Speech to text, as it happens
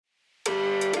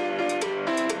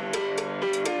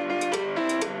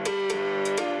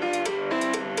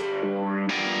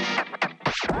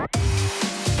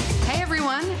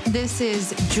This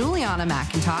is Juliana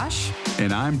McIntosh.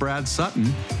 And I'm Brad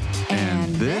Sutton.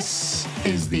 And this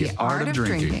is The Art of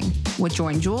Drinking with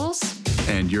Join Jules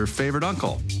and your favorite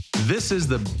uncle. This is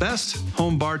the best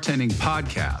home bartending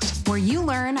podcast, where you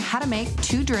learn how to make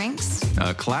 2 drinks,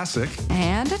 a classic,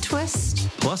 and a twist,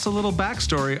 plus a little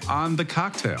backstory on the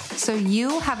cocktail. So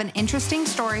you have an interesting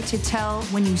story to tell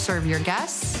when you serve your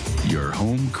guests. Your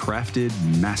home-crafted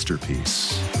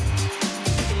masterpiece.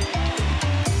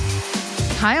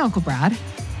 Hi, Uncle Brad.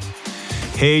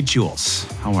 Hey, Jules.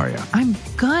 How are you? I'm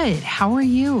good. How are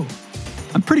you?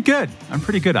 I'm pretty good.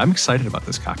 I'm excited about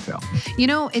this cocktail. You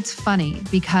know, it's funny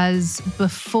because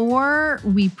before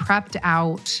we prepped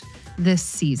out this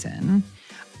season,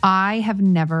 I have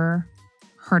never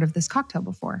heard of this cocktail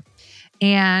before.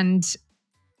 And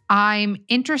I'm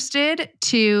interested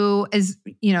to, as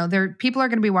you know, people are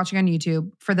going to be watching on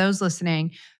YouTube. For those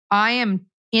listening, I am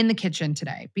in the kitchen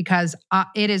today because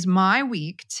it is my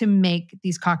week to make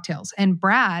these cocktails. And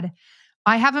Brad,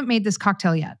 I haven't made this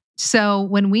cocktail yet. So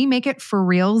when we make it for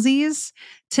realsies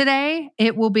today,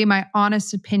 it will be my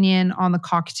honest opinion on the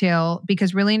cocktail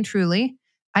because really and truly,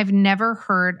 I've never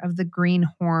heard of the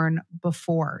Greenhorn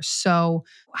before. So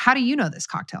how do you know this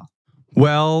cocktail?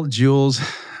 Well, Jules,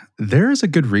 there's a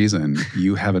good reason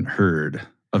you haven't heard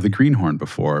of the Greenhorn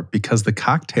before because the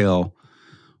cocktail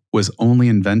was only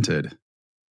invented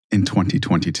in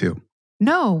 2022.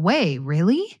 No way,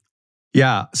 really?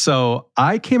 Yeah. So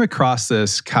I came across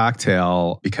this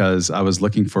cocktail because I was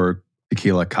looking for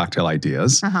tequila cocktail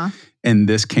ideas. And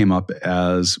this came up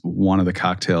as one of the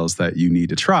cocktails that you need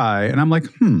to try. And I'm like,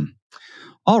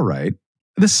 all right.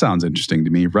 This sounds interesting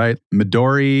to me, right?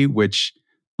 Midori, which,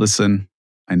 listen,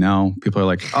 I know people are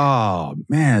like, oh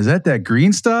man, is that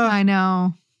green stuff? I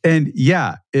know. And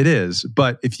yeah, it is.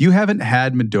 But if you haven't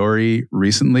had Midori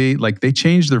recently, like they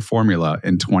changed their formula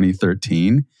in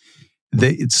 2013.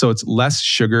 So it's less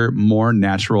sugar, more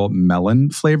natural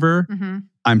melon flavor.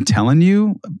 I'm telling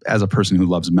you, as a person who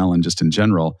loves melon just in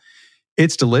general,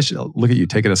 it's delicious. Look at you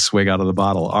taking a swig out of the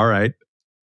bottle. All right.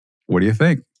 What do you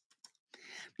think?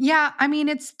 Yeah, I mean,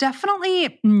 it's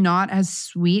definitely not as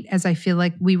sweet as I feel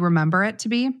like we remember it to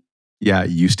be. Yeah,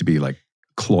 it used to be like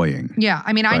cloying. Yeah,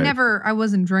 I mean, right? I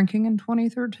wasn't drinking in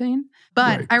 2013,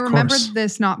 but Right, I remember course.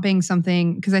 this not being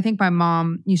something, because I think my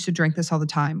mom used to drink this all the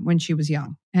time when she was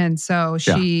young. And so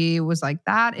she was like,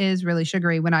 that is really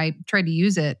sugary when I tried to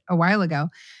use it a while ago.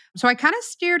 So I kind of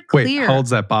steered clear. Wait, how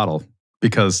old's that bottle?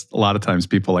 Because a lot of times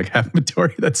people like have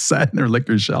Midori that's sat in their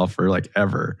liquor shelf for like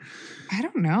ever. I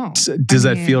don't know. So does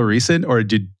that feel recent or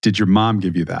did your mom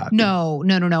give you that? No.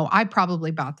 I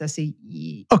probably bought this a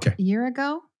year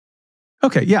ago.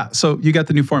 Okay, yeah. So you got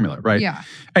the new formula, right? Yeah.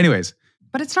 Anyways.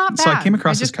 But it's not bad. So I came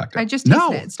across this cocktail. I just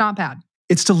tasted it. It's not bad.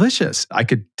 It's delicious. I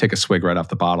could take a swig right off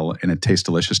the bottle and it tastes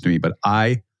delicious to me, but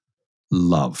I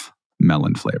love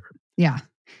melon flavor. Yeah.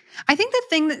 I think the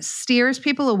thing that steers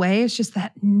people away is just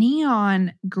that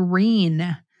neon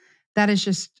green. That is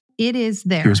just, it is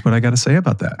there. Here's what I got to say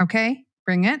about that. Okay,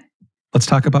 bring it. Let's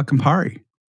talk about Campari.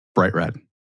 Bright red,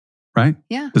 right?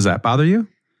 Yeah. Does that bother you?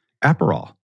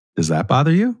 Aperol. Does that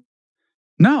bother you?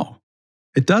 No,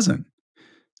 it doesn't.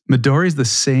 Midori is the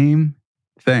same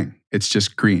thing. It's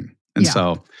just green. And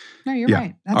so. No, you're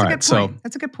right. That's a good point. So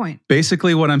that's a good point.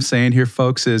 Basically what I'm saying here,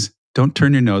 folks, is don't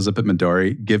turn your nose up at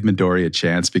Midori. Give Midori a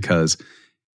chance because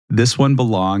this one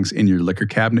belongs in your liquor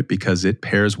cabinet because it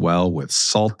pairs well with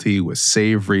salty, with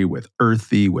savory, with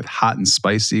earthy, with hot and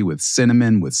spicy, with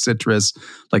cinnamon, with citrus.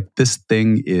 Like this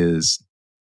thing is,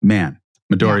 man,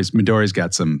 Midori's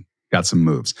got some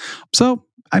moves. So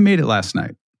I made it last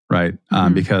night, right?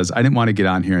 Because I didn't want to get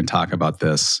on here and talk about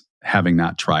this having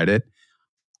not tried it.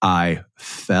 I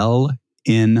fell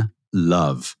in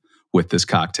love with this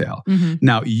cocktail.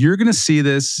 Now, you're going to see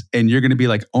this and you're going to be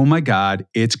like, oh my God,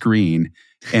 it's green.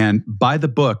 And by the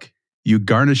book, you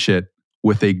garnish it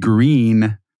with a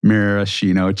green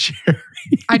maraschino cherry.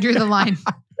 I drew the line.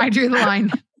 I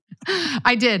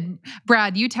did.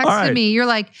 Brad, you texted me. You're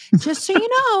like, just so you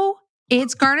know,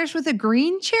 it's garnished with a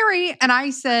green cherry. And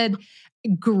I said,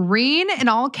 green in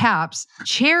all caps,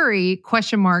 cherry, ?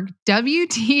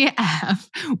 WTF.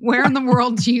 Where in the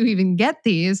world do you even get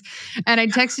these? And I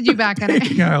texted you back and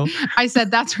I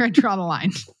said, that's where I draw the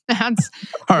line.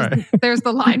 There's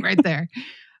the line right there.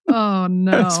 Oh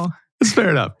no. It's fair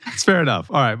enough.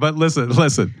 All right. But listen,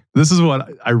 this is what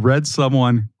I read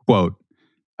someone quote.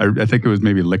 I think it was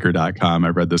maybe liquor.com. I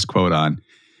read this quote on,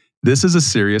 this is a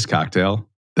serious cocktail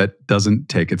that doesn't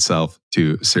take itself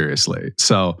too seriously.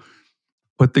 So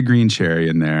put the green cherry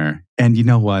in there. And you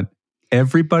know what?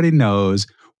 Everybody knows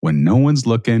when no one's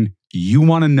looking, you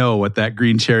want to know what that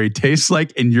green cherry tastes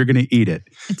like, and you're going to eat it.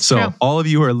 It's so true. all of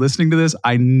you who are listening to this,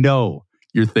 I know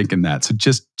you're thinking that. So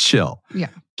just chill. Yeah.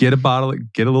 Get a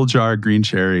little jar of green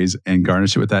cherries and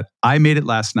garnish it with that. I made it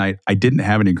last night. I didn't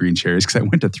have any green cherries because I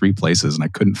went to 3 places and I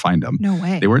couldn't find them. No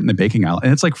way. They weren't in the baking aisle.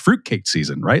 And it's like fruitcake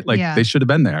season, right? Like they should have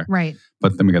been there. Right.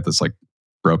 But then we got this like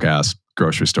broke ass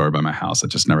grocery store by my house that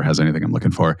just never has anything I'm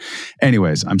looking for.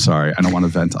 Anyways, I'm sorry. I don't want to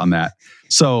vent on that.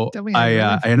 So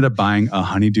I ended up buying a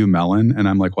honeydew melon, and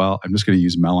I'm like, well, I'm just going to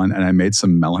use melon. And I made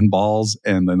some melon balls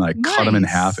and then like cut them in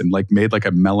half and like made like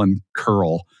a melon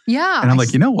curl. Yeah. And I'm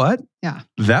like, you know what? Yeah.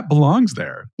 That belongs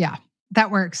there. Yeah. That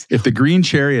works. If the green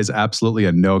cherry is absolutely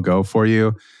a no-go for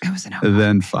you, it was a no-go.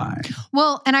 Then fine.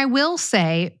 Well, and I will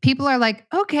say, people are like,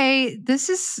 okay, this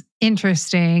is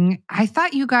interesting. I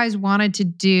thought you guys wanted to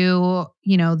do,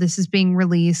 this is being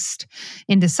released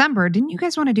in December. Didn't you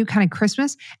guys want to do kind of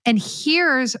Christmas? And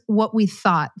here's what we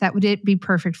thought that would be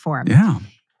perfect for. Yeah.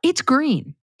 It's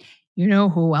green. You know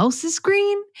who else is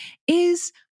green?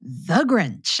 Is the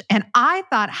Grinch. And I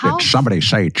thought, did somebody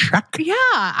say check? Yeah.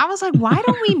 I was like, why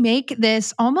don't we make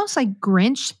this almost like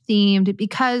Grinch themed?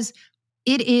 Because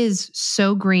it is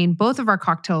so green. Both of our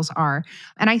cocktails are.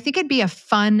 And I think it'd be a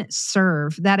fun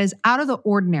serve that is out of the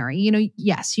ordinary.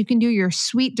 Yes, you can do your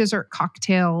sweet dessert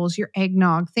cocktails, your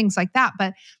eggnog, things like that.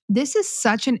 But this is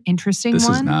such an interesting one. This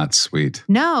is not sweet.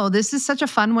 No, this is such a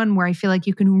fun one where I feel like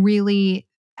you can really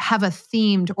have a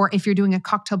themed, or if you're doing a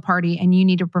cocktail party and you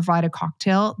need to provide a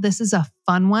cocktail, this is a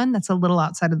fun one that's a little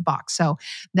outside of the box. So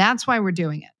that's why we're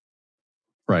doing it.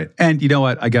 Right. And you know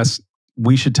what? I guess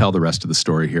we should tell the rest of the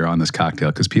story here on this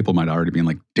cocktail because people might already be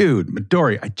like, dude,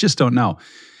 Midori, I just don't know.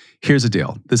 Here's the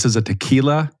deal. This is a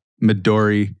tequila,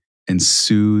 Midori, and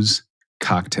Sue's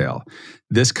cocktail.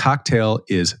 This cocktail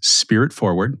is spirit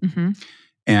forward,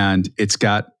 and it's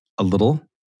got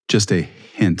just a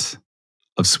hint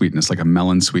of sweetness, like a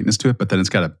melon sweetness to it, but then it's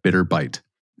got a bitter bite.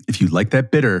 If you like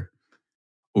that bitter,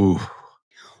 ooh,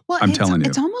 well, I'm telling you.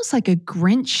 It's almost like a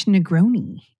Grinch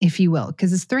Negroni, if you will,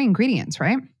 because it's 3 ingredients,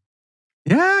 right?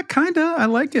 Yeah, kind of. I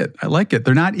like it.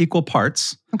 They're not equal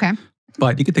parts. Okay.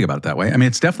 But you could think about it that way. I mean,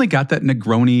 it's definitely got that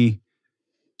Negroni,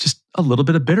 just a little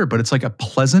bit of bitter, but it's like a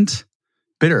pleasant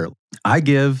bitter. I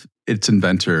give its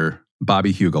inventor,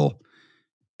 Bobby Hugel,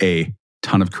 a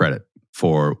ton of credit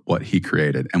for what he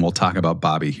created. And we'll talk about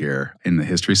Bobby here in the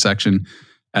history section,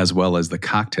 as well as the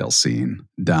cocktail scene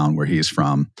down where he's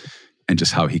from and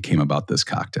just how he came about this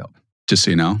cocktail. Just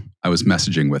so you know, I was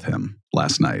messaging with him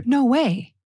last night. No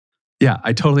way. Yeah,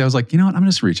 I was like, you know what? I'm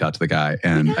going to reach out to the guy.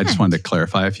 And I just wanted to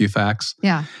clarify a few facts.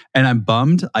 Yeah. And I'm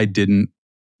bummed I didn't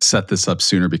set this up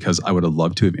sooner because I would have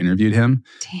loved to have interviewed him.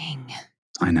 Dang.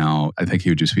 I know. I think he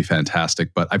would just be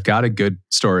fantastic. But I've got a good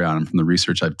story on him from the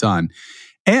research I've done.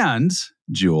 And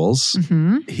Jules,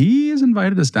 he has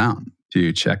invited us down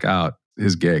to check out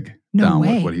his gig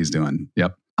with what he's doing.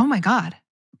 Yep. Oh my God.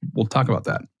 We'll talk about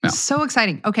that now. So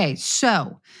exciting. Okay.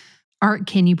 So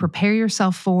can you prepare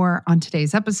yourself for on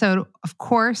today's episode? Of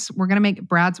course, we're going to make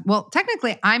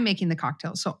technically I'm making the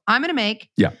cocktail. So I'm going to make.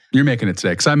 Yeah, you're making it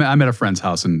today because I'm at a friend's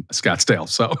house in Scottsdale.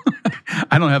 So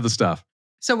I don't have the stuff.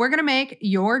 So we're going to make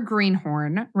your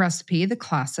Greenhorn recipe, the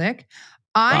classic.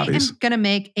 I am going to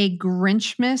make a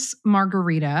Grinchmas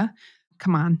margarita.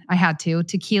 Come on, I had to.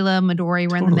 Tequila,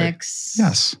 Midori, we're in the mix.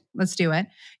 Yes. Let's do it.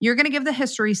 You're going to give the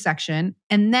history section.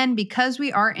 And then because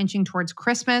we are inching towards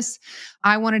Christmas,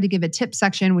 I wanted to give a tip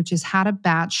section, which is how to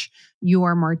batch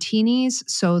your martinis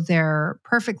so they're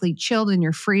perfectly chilled in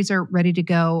your freezer, ready to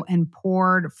go and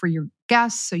poured for your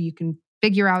guests so you can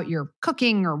figure out your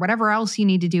cooking or whatever else you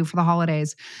need to do for the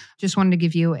holidays. Just wanted to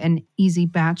give you an easy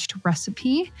batched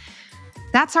recipe.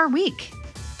 That's our week.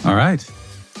 All right.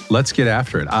 Let's get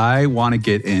after it. I want to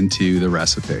get into the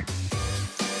recipe.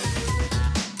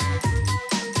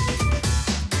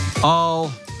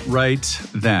 All right,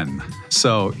 then.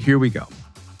 So here we go.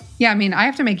 Yeah, I mean, I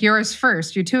have to make yours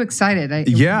first. You're too excited.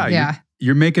 Yeah.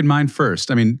 You're making mine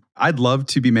first. I mean, I'd love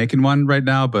to be making one right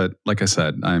now, but like I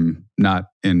said, I'm not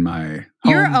in my home.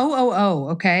 You're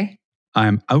okay?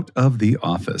 I'm out of the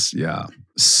office, yeah.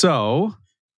 So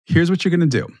here's what you're going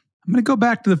to do. I'm going to go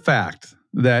back to the fact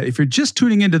that if you're just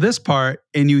tuning into this part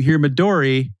and you hear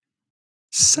Midori,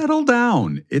 settle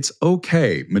down. It's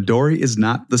okay. Midori is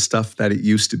not the stuff that it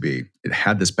used to be. It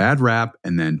had this bad rap,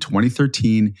 and then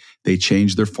 2013, they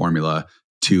changed their formula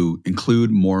to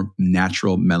include more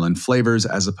natural melon flavors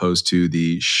as opposed to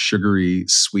the sugary,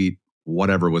 sweet,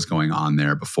 whatever was going on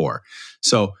there before.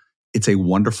 So it's a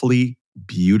wonderfully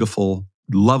beautiful,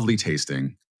 lovely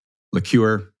tasting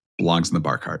liqueur, belongs in the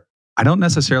bar cart. I don't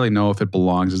necessarily know if it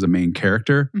belongs as a main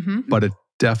character, but it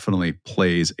definitely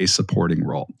plays a supporting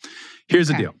role. Here's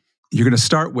the deal. you're going to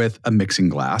start with a mixing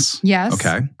glass. Yes.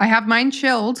 Okay. I have mine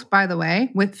chilled, by the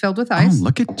way, filled with ice. Oh,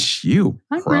 look at you,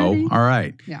 I'm pro. ready. All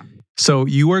right. Yeah. So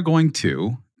you are going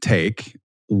to take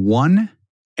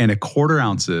 1.25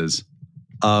 ounces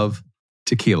of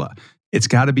tequila. It's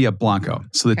got to be a Blanco.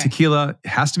 So the tequila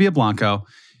has to be a Blanco.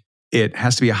 It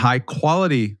has to be a high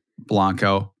quality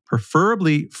Blanco,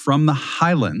 preferably from the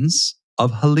highlands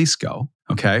of Jalisco,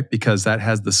 okay? Because that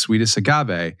has the sweetest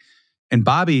agave. And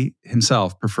Bobby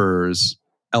himself prefers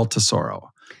El Tesoro.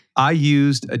 I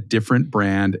used a different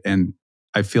brand, and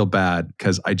I feel bad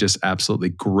because I just absolutely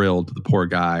grilled the poor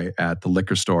guy at the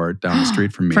liquor store down the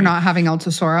street from me. For not having El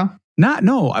Tesoro?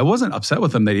 No, I wasn't upset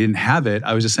with them. They didn't have it.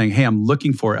 I was just saying, hey, I'm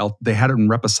looking for it. They had it in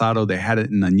Reposado. They had it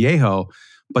in Añejo,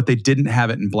 but they didn't have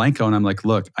it in Blanco. And I'm like,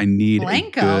 look, I need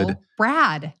Blanco? a good...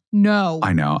 Brad, no.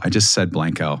 I know. I just said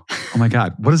Blanco. Oh my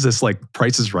God. What is this? Like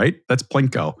Price is Right? That's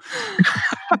Blanco.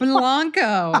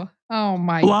 Blanco. Oh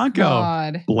my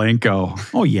God. Blanco.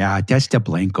 Oh yeah, that's the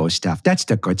Blanco stuff. That's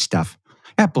the good stuff.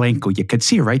 That Blanco, you could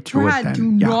see right through Brad, it. do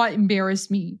not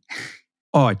embarrass me.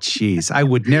 Oh, jeez. I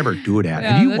would never do that.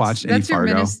 Have you watched any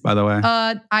Fargo, by the way?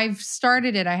 I've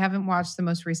started it. I haven't watched the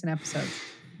most recent episode.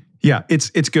 Yeah, it's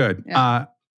good. Yeah.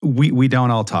 We don't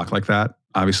all talk like that.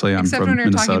 Obviously, I'm Except from when we're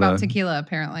Minnesota. talking about tequila,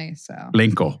 apparently. So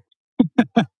Blanco.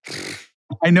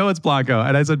 I know it's Blanco,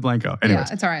 and I said Blanco. Anyways.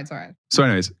 Yeah, it's all right. It's all right. So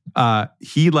anyways,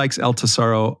 he likes El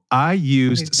Tesoro. I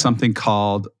used something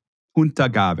called Punta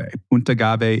Agave. Punta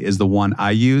Agave is the one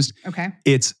I used. Okay.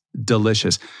 It's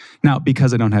delicious. Now,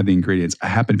 because I don't have the ingredients, I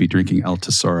happen to be drinking El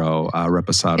Tesoro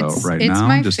Reposado now. It's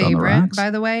my just on the favorite, rocks.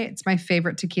 by the way. It's my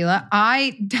favorite tequila.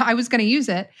 I was going to use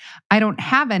it. I don't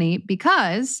have any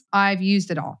because I've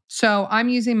used it all. So I'm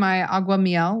using my Agua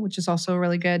Miel, which is also a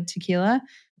really good tequila.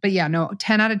 But yeah, no,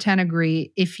 10 out of 10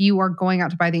 agree. If you are going out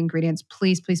to buy the ingredients,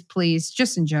 please, please, please,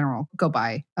 just in general, go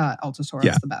buy El Tesoro.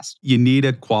 It's the best. You need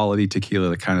a quality tequila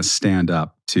to kind of stand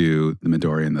up to the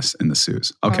Midori and the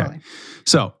Suze. Okay. Totally.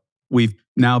 So we've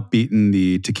now beaten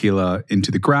the tequila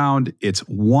into the ground. It's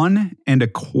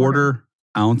 1.25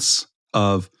 ounce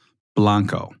of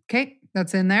Blanco. Okay,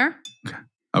 that's in there.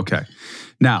 Okay.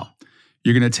 Now,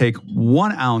 you're going to take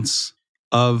 1 ounce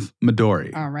of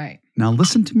Midori. All right. Now,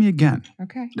 listen to me again.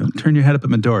 Okay. Don't turn your head up at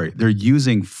Midori. They're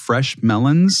using fresh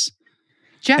melons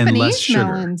and less Japanese sugar.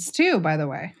 melons too, by the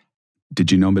way. Did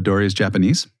you know Midori is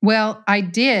Japanese? Well, I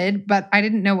did, but I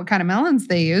didn't know what kind of melons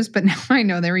they use. But now I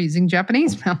know they were using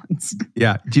Japanese melons.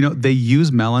 Yeah. Do you know they use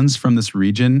melons from this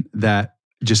region that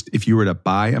just if you were to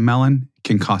buy a melon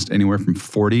can cost anywhere from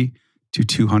 $40 to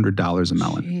 $200 a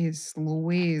melon. Jeez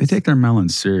Louise. They take their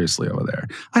melons seriously over there.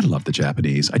 I love the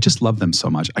Japanese. I just love them so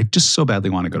much. I just so badly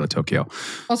want to go to Tokyo.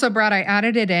 Also, Brad, I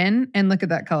added it in and look at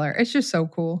that color. It's just so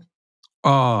cool.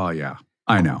 Oh, yeah.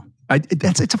 I know.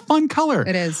 It's a fun color.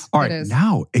 It is. All right,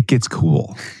 now it gets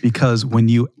cool because when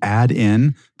you add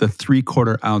in the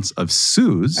 3/4 ounce of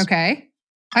Suze. Okay.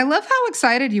 I love how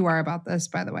excited you are about this,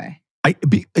 by the way.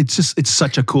 It's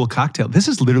such a cool cocktail. This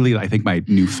is literally, I think, my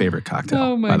new favorite cocktail.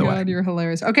 Oh my by the God, way. you're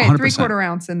hilarious. Okay, 100%. 3/4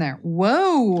 ounce in there.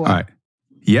 Whoa. All right.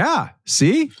 Yeah.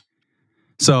 See?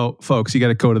 So, folks, you got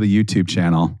to go to the YouTube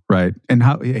channel, right? And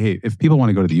hey, if people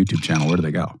want to go to the YouTube channel, where do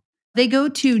they go? They go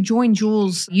to Join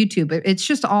Jules YouTube. It's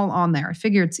just all on there. I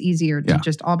figure it's easier to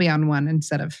just all be on one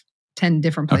instead of 10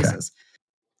 different places.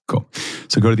 Okay. Cool.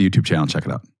 So go to the YouTube channel, check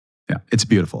it out. Yeah, it's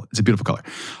beautiful. It's a beautiful color.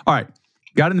 All right.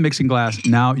 Got it in the mixing glass.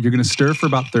 Now you're going to stir for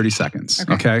about 30 seconds.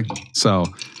 Okay. So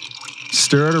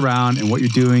stir it around. And what you're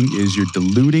doing is you're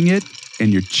diluting it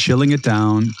and you're chilling it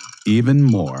down even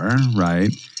more, right?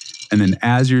 And then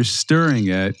as you're stirring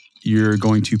it, you're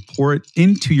going to pour it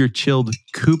into your chilled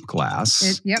coupe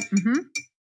glass. Yep. Mm-hmm.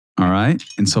 All right.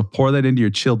 And so pour that into your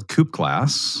chilled coupe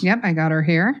glass. Yep. I got her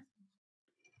here.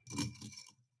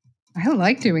 I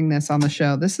like doing this on the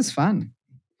show. This is fun.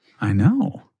 I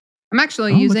know. I'm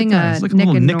actually using a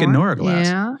Nick and Nora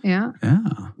glass. Yeah.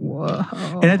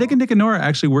 Whoa. And I think a Nick and Nora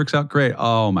actually works out great.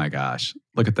 Oh my gosh.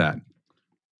 Look at that.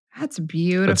 That's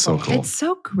beautiful. That's so cool. It's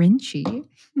so Grinchy.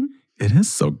 It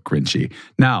is so Grinchy.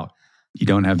 Now, you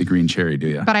don't have the green cherry, do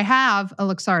you? But I have a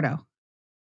Luxardo.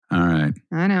 All right.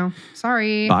 I know.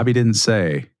 Sorry. Bobby didn't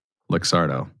say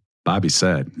Luxardo. Bobby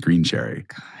said green cherry.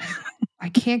 God, I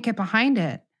can't get behind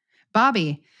it.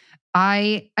 Bobby,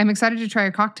 I'm excited to try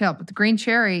your cocktail, but the green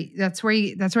cherry, that's where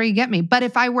you get me. But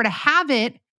if I were to have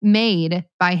it made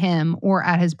by him or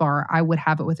at his bar, I would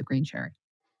have it with a green cherry.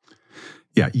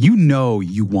 Yeah, you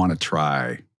want to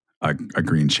try a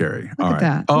green cherry. Look All at right.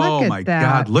 that. Oh my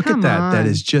God, look at that. That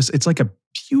is just, it's like a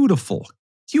beautiful,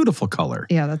 beautiful color.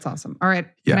 Yeah, that's awesome. All right.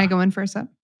 Can I go in for a sip?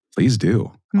 Please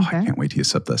do. Okay. Oh, I can't wait till you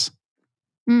sip this.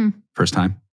 First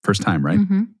time, right?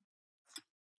 Mm-hmm.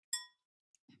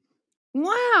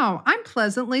 Wow. I'm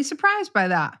pleasantly surprised by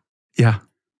that. Yeah.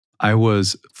 I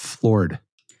was floored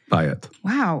by it.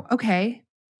 Wow. Okay.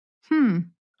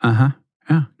 Uh-huh.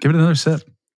 Yeah. Give it another sip.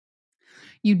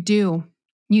 You do.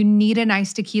 You need a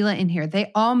nice tequila in here.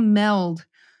 They all meld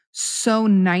so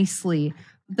nicely.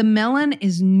 The melon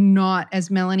is not as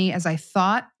melony as I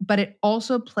thought, but it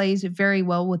also plays very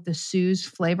well with the Sue's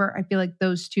flavor. I feel like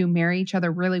those two marry each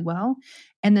other really well.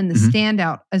 And then the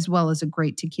standout as well as a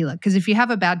great tequila. Because if you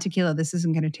have a bad tequila, this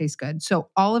isn't going to taste good. So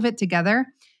all of it together,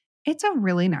 it's a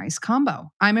really nice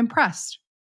combo. I'm impressed.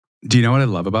 Do you know what I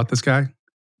love about this guy?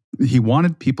 He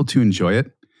wanted people to enjoy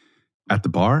it at the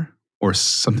bar or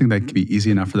something that could be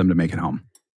easy enough for them to make at home.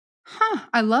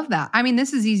 I love that. I mean,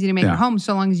 this is easy to make at home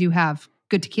so long as you have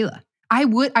good tequila. I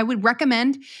would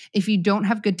recommend if you don't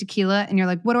have good tequila and you're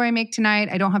like, what do I make tonight?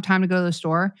 I don't have time to go to the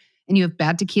store. And you have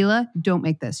bad tequila, don't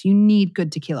make this. You need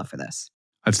good tequila for this.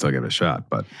 I'd still give it a shot,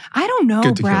 but I don't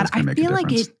know, Brad. I feel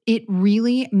like it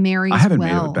really marries well. I haven't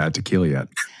made it with bad tequila yet.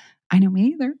 I know, me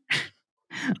either.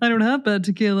 I don't have bad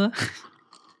tequila.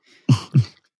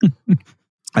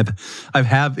 I've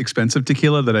have expensive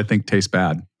tequila that I think tastes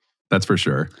bad. That's for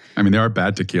sure. I mean, there are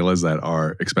bad tequilas that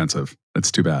are expensive.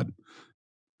 That's too bad.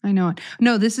 I know it.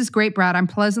 No, this is great, Brad. I'm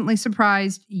pleasantly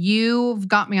surprised. You've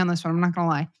got me on this one. I'm not going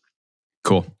to lie.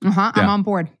 Cool. Yeah. I'm on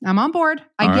board.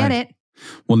 I get it.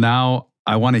 Well, now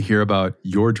I want to hear about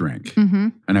your drink.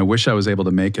 And I wish I was able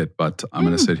to make it, but I'm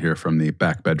going to sit here from the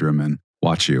back bedroom and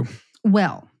watch you.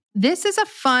 Well, this is a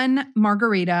fun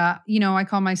margarita. You know, I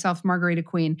call myself Margarita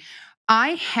Queen.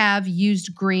 I have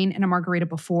used green in a margarita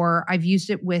before. I've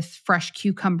used it with fresh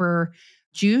cucumber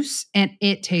juice and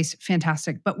it tastes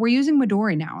fantastic. But we're using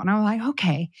Midori now. And I was like,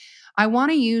 okay, I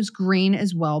want to use green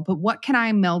as well, but what can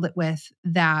I meld it with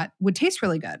that would taste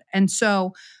really good? And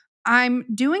so I'm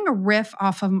doing a riff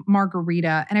off of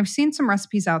margarita and I've seen some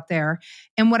recipes out there.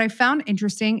 And what I found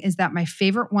interesting is that my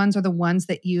favorite ones are the ones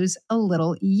that use a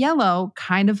little yellow,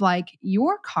 kind of like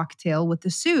your cocktail with the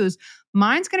Sue's.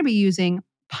 Mine's going to be using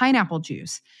pineapple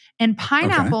juice. And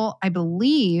pineapple, I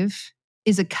believe,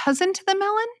 is a cousin to the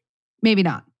melon. Maybe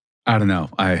not. I don't know.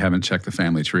 I haven't checked the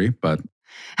family tree, but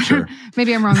sure.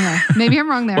 Maybe I'm wrong there.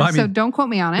 Well, I mean, so don't quote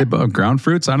me on it. Ground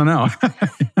fruits? I don't know.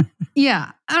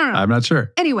 Yeah, I don't know. I'm not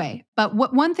sure. Anyway, but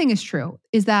one thing is true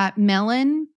is that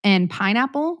melon and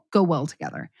pineapple go well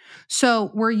together.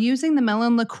 So we're using the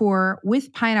melon liqueur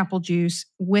with pineapple juice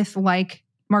with like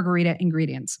margarita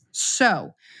ingredients.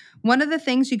 So one of the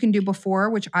things you can do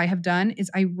before, which I have done, is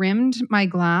I rimmed my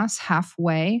glass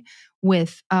halfway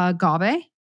with agave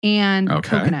and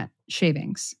coconut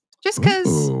shavings. Just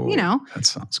because, you know. That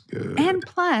sounds good. And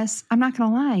plus, I'm not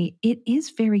going to lie, it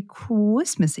is very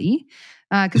Christmassy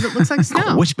because it looks like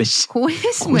snow. Christmas.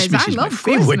 I love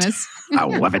Christmas. I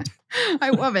love it. I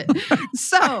love it.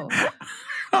 So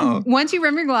once you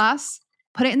rim your glass,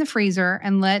 put it in the freezer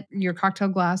and let your cocktail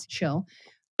glass chill.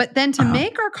 But then to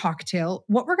make our cocktail,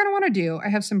 what we're going to want to do, I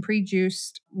have some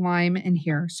pre-juiced lime in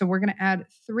here. So we're going to add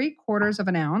 3/4 of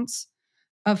an ounce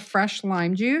of fresh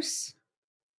lime juice.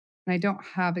 And I don't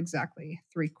have exactly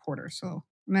 3/4. So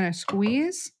I'm going to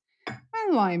squeeze my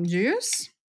lime juice.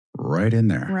 Right in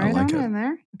there. Right on in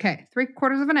there. Okay.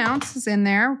 3/4 of an ounce is in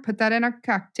there. Put that in our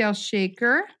cocktail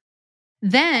shaker.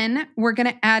 Then we're going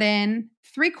to add in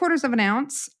 3/4 of an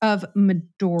ounce of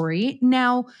Midori.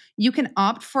 Now, you can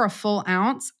opt for a full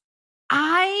ounce.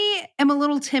 I am a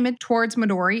little timid towards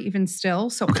Midori even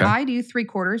still. So I do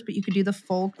 3/4, but you could do the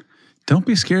full. Don't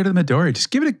be scared of the Midori.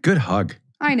 Just give it a good hug.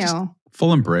 I know.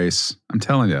 Full embrace. I'm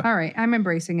telling you. All right. I'm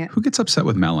embracing it. Who gets upset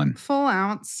with melon? Full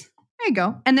ounce. There you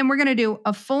go. And then we're going to do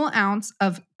a full ounce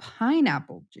of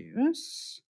pineapple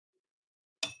juice.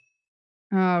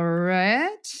 All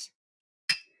right.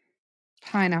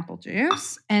 Pineapple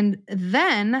juice. And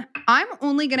then I'm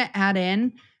only going to add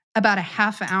in about a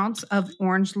 1/2 ounce of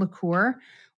orange liqueur.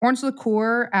 Orange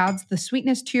liqueur adds the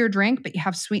sweetness to your drink, but you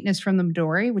have sweetness from the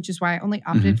Midori, which is why I only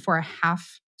opted for a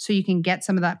 1/2 so you can get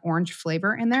some of that orange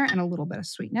flavor in there and a little bit of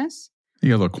sweetness. You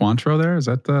got a little Cointreau there? Is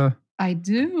that the... I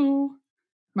do.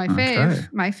 My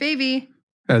fave. My favy.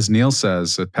 As Neil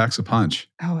says, it packs a punch.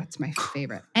 Oh, it's my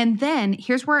favorite. And then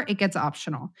here's where it gets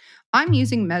optional. I'm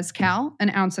using mezcal,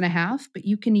 1.5 ounces, but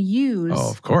you can use... Oh,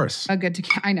 of course. A good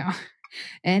tequila. I know.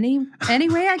 Any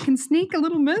way I can sneak a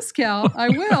little mezcal, I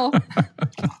will.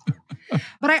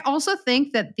 But I also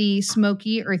think that the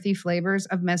smoky, earthy flavors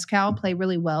of mezcal play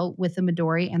really well with the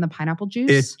Midori and the pineapple juice.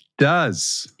 It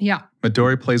does. Yeah.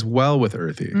 Midori plays well with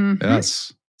earthy.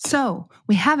 Yes. So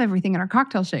we have everything in our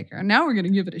cocktail shaker. Now we're going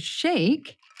to give it a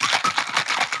shake.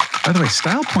 By the way,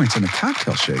 style points in a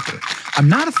cocktail shaker. I'm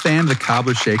not a fan of the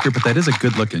cobbler shaker, but that is a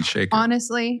good looking shaker.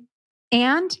 Honestly.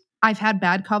 And I've had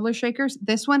bad cobbler shakers.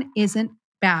 This one isn't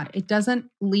bad. It doesn't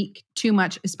leak too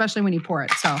much, especially when you pour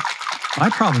it. So My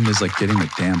problem is like getting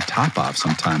the damn top off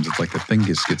sometimes. It's like the thing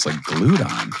just gets like glued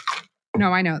on.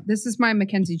 no, I know. This is my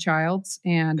Mackenzie Childs,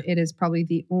 and it is probably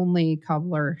the only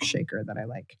cobbler shaker that I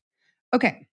like.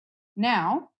 Okay,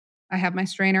 now I have my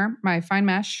strainer, my fine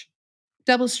mesh.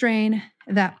 Double strain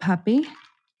that puppy.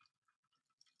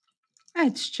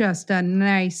 It's just a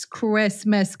nice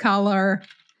Christmas color.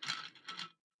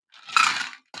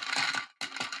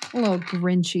 A little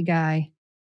Grinchy guy.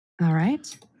 All right.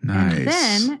 Nice. And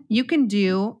then you can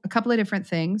do a couple of different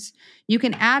things. You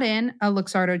can add in a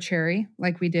Luxardo cherry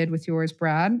like we did with yours,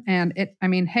 Brad. And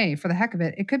hey, for the heck of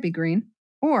it, it could be green.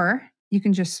 Or you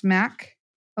can just smack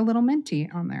a little minty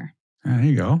on there. There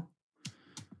you go.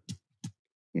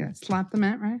 Yeah, slap the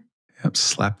mint, right? Yep.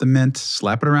 Slap the mint.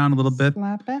 Slap it around a little bit.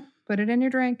 Slap it. Put it in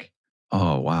your drink.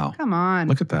 Oh, wow. Come on.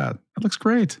 Look at that. That looks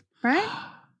great. Right?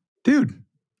 Dude,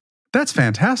 that's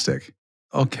fantastic.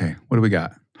 Okay. What do we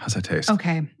got? How's that taste?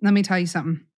 Okay, let me tell you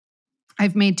something.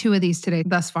 I've made 2 of these today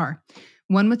thus far.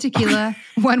 One with tequila,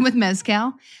 one with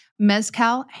mezcal.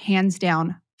 Mezcal, hands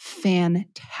down,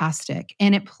 fantastic.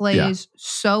 And it plays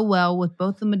so well with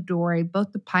both the Midori,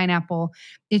 both the pineapple.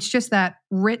 It's just that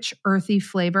rich, earthy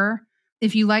flavor.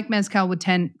 If you like mezcal with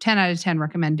 10 out of 10,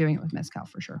 recommend doing it with mezcal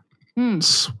for sure.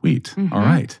 Sweet. All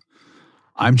right.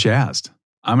 I'm jazzed.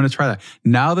 I'm going to try that.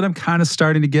 Now that I'm kind of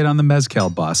starting to get on the mezcal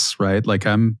bus, right? Like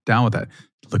I'm down with that.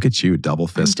 Look at you double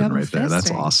fisting right there. That's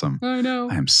awesome. I know.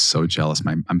 I am so jealous.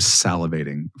 I'm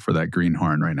salivating for that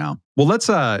Greenhorn right now.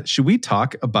 Well, should we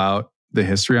talk about the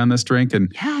history on this drink? And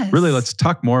really, let's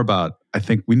talk more about, I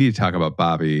think we need to talk about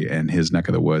Bobby and his neck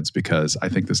of the woods, because I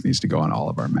think this needs to go on all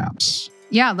of our maps.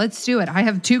 Yeah, let's do it. I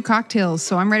have 2 cocktails,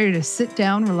 so I'm ready to sit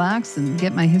down, relax, and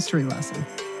get my history lesson.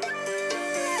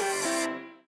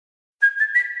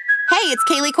 Hey, it's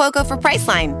Kaylee Cuoco for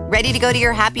Priceline. Ready to go to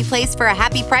your happy place for a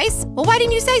happy price? Well, why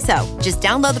didn't you say so? Just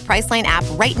download the Priceline app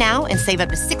right now and save up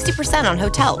to 60% on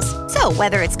hotels. So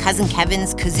whether it's Cousin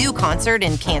Kevin's Kazoo Concert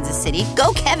in Kansas City,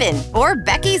 go Kevin, or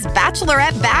Becky's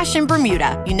Bachelorette Bash in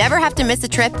Bermuda, you never have to miss a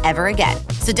trip ever again.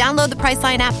 So download the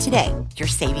Priceline app today. Your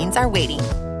savings are waiting.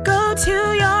 Go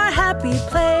to your happy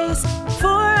place for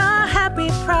a happy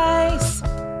price.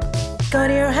 Go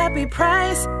to your happy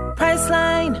price,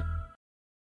 Priceline.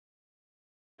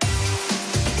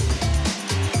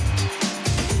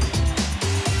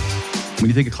 When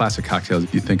you think of classic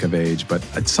cocktails, you think of age, but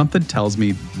something tells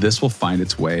me this will find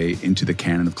its way into the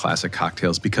canon of classic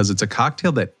cocktails, because it's a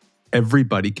cocktail that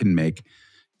everybody can make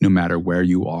no matter where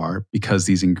you are, because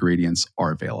these ingredients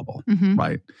are available,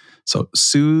 right? So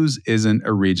Sue's isn't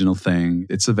a regional thing.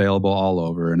 It's available all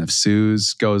over. And if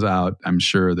Sue's goes out, I'm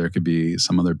sure there could be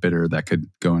some other bitter that could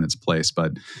go in its place.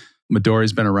 But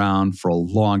Midori's been around for a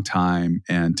long time,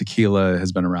 and tequila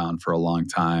has been around for a long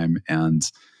time. And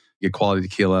you get quality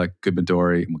tequila, good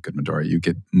Midori, you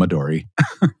get Midori.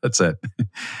 That's it.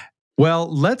 Well,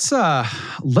 let's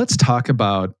talk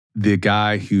about the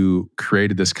guy who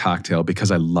created this cocktail, because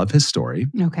I love his story.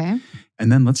 Okay.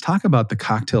 And then let's talk about the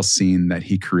cocktail scene that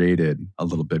he created a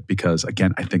little bit, because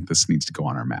again, I think this needs to go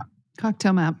on our map.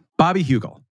 Cocktail map. Bobby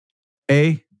Hugel.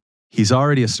 He's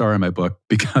already a star in my book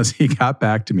because he got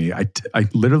back to me. I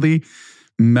literally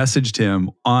messaged him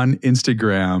on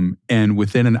Instagram, and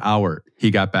within an hour,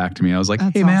 he got back to me. I was like,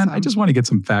 That's hey man, awesome. I just want to get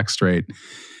some facts straight.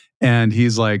 And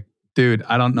he's like, dude,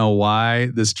 I don't know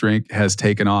why this drink has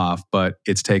taken off, but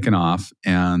it's taken off.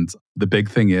 And the big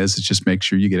thing is just make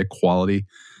sure you get a quality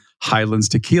Highlands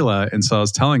tequila. And so I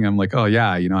was telling him like, oh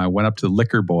yeah, I went up to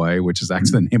Liquor Boy, which is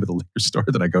actually the name of the liquor store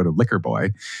that I go to, Liquor Boy,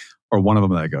 or one of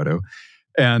them that I go to.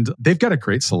 And they've got a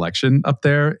great selection up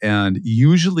there. And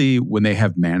usually when they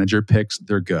have manager picks,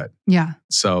 they're good. Yeah.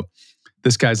 So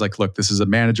this guy's like, look, this is a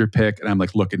manager pick. And I'm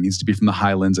like, look, it needs to be from the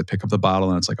Highlands. I pick up the bottle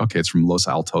and it's like, okay, it's from Los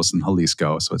Altos in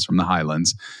Jalisco. So it's from the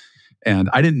Highlands. And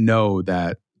I didn't know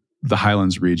that the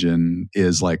Highlands region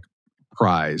is like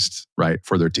prized, right,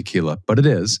 for their tequila, but it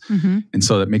is. And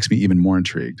so that makes me even more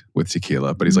intrigued with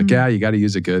tequila. But he's like, yeah, you got to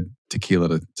use a good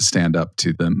tequila to stand up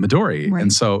to the Midori. Right.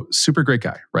 And so super great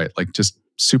guy, right? Like just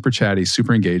super chatty,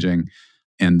 super engaging.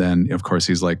 And then, of course,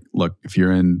 he's like, look, if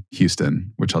you're in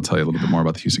Houston, which I'll tell you a little bit more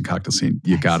about the Houston cocktail scene,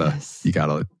 you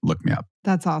gotta look me up.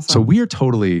 That's awesome. So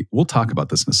we'll talk about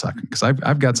this in a second, because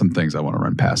I've got some things I want to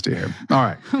run past you here. All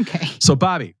right. Okay. So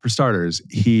Bobby, for starters,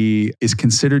 he is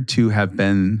considered to have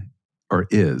been, or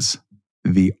is,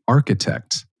 the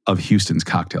architect of Houston's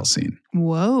cocktail scene.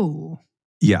 Whoa.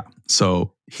 Yeah.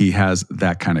 So he has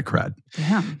that kind of cred.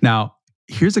 Damn. Now,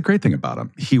 here's the great thing about him.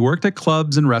 He worked at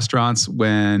clubs and restaurants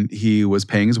when he was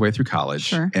paying his way through college.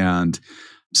 Sure. And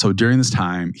So during this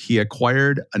time, he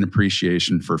acquired an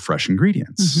appreciation for fresh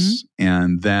ingredients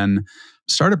and then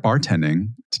started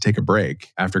bartending to take a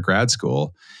break after grad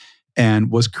school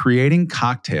and was creating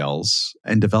cocktails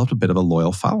and developed a bit of a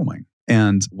loyal following.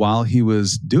 And while he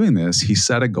was doing this, he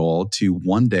set a goal to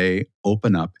one day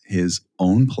open up his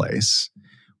own place,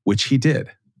 which he did.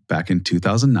 Back in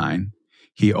 2009,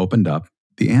 he opened up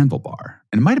the Anvil Bar.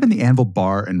 And it might have been the Anvil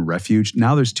Bar and Refuge.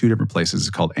 Now there's two different places. It's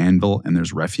called Anvil and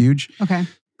there's Refuge. Okay.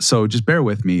 So just bear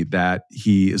with me that this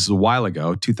is a while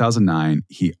ago, 2009,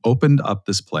 he opened up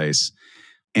this place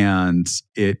and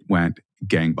it went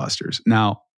gangbusters.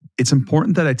 Now, it's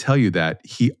important that I tell you that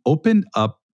he opened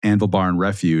up Anvil Bar and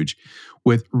Refuge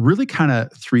with really kind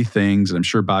of three things. And I'm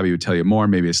sure Bobby would tell you more,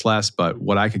 maybe it's less, but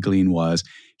what I could glean was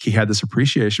he had this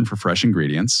appreciation for fresh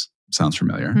ingredients. Sounds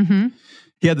familiar.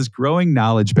 He had this growing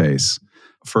knowledge base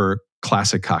for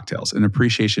classic cocktails, an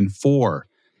appreciation for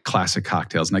classic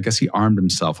cocktails. And I guess he armed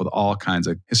himself with all kinds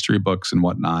of history books and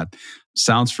whatnot.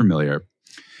 Sounds familiar.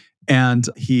 And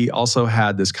he also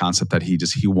had this concept that he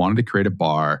wanted to create a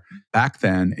bar. Back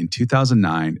then in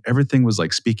 2009, everything was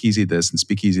like speakeasy this and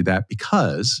speakeasy that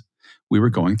because we were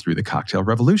going through the cocktail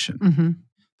revolution.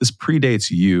 This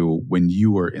predates you when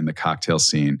you were in the cocktail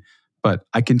scene. But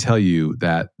I can tell you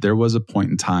that there was a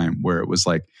point in time where it was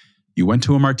like you went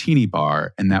to a martini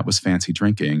bar and that was fancy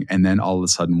drinking. And then all of a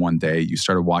sudden one day you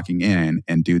started walking in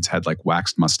and dudes had like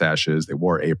waxed mustaches. They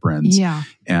wore aprons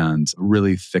and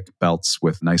really thick belts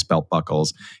with nice belt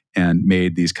buckles and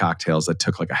made these cocktails that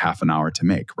took like a half an hour to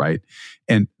make, right?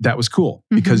 And that was cool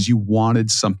because you wanted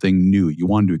something new. You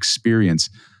wanted to experience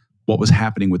what was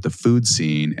happening with the food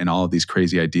scene and all of these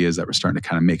crazy ideas that were starting to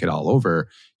kind of make it all over.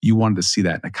 You wanted to see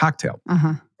that in a cocktail.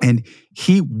 And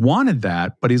he wanted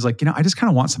that, but he's like, I just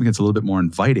kind of want something that's a little bit more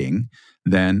inviting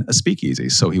than a speakeasy.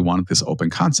 So he wanted this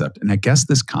open concept. And I guess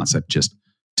this concept just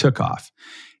took off.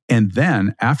 And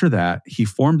then after that, he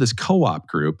formed this co-op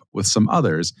group with some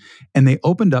others, and they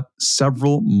opened up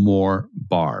several more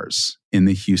bars in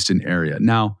the Houston area.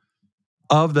 Now,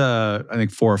 of the, I think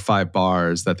 4 or 5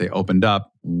 bars that they opened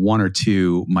up, 1 or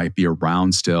 2 might be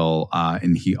around still,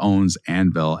 and he owns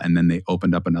Anvil, and then they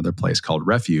opened up another place called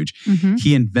Refuge.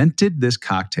 He invented this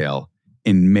cocktail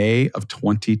in May of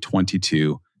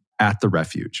 2022 at the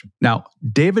Refuge. Now,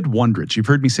 David Wondrich, you've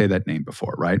heard me say that name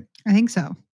before, right? I think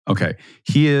so. Okay.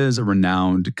 He is a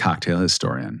renowned cocktail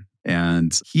historian,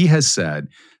 and he has said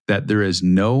that there is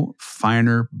no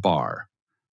finer bar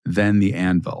than the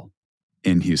Anvil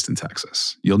in Houston,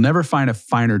 Texas. You'll never find a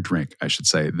finer drink, I should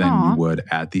say, than you would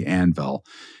at the Anvil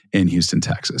in Houston,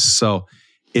 Texas. So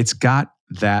it's got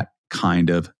that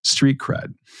kind of street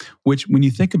cred, which when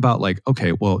you think about like,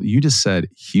 okay, well, you just said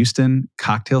Houston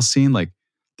cocktail scene, like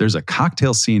there's a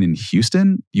cocktail scene in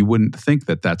Houston. You wouldn't think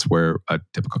that that's where a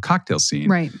typical cocktail scene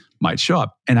might show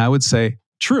up. And I would say,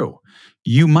 true.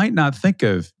 You might not think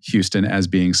of Houston as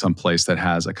being someplace that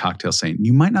has a cocktail scene.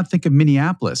 You might not think of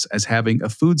Minneapolis as having a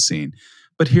food scene.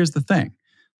 But here's the thing.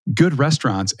 Good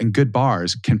restaurants and good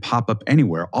bars can pop up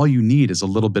anywhere. All you need is a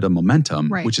little bit of momentum,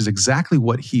 which is exactly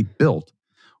what he built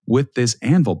with this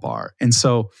Anvil Bar. And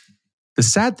so the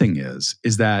sad thing is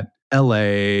that LA,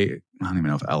 I don't even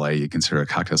know if LA you consider a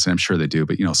cocktail scene. I'm sure they do.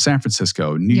 But, San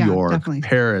Francisco, New York, definitely.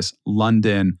 Paris,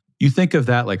 London, you think of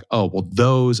that like, oh, well,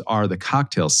 those are the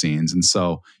cocktail scenes. And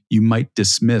so you might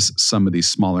dismiss some of these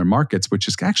smaller markets, which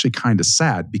is actually kind of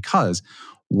sad because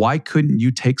why couldn't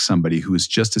you take somebody who is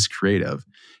just as creative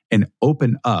and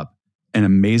open up an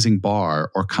amazing bar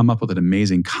or come up with an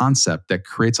amazing concept that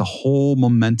creates a whole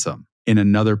momentum in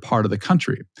another part of the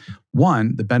country?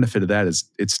 One, the benefit of that is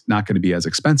it's not going to be as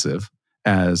expensive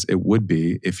as it would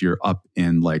be if you're up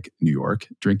in like New York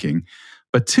drinking.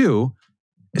 But 2,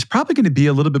 it's probably going to be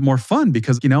a little bit more fun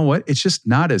because you know what? It's just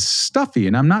not as stuffy.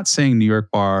 And I'm not saying New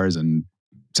York bars and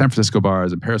San Francisco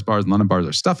bars and Paris bars and London bars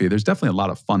are stuffy. There's definitely a lot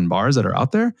of fun bars that are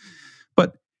out there,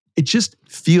 but it just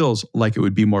feels like it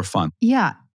would be more fun.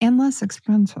 Yeah, and less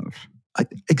expensive.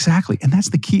 Exactly. And that's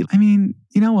the key. I mean,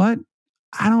 you know what?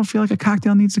 I don't feel like a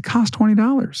cocktail needs to cost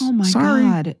 $20. Oh my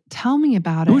God. Tell me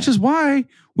about it. Which is why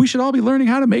we should all be learning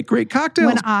how to make great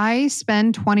cocktails. When I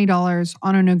spend $20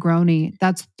 on a Negroni,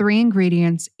 that's 3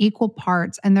 ingredients, equal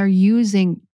parts, and they're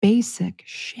using basic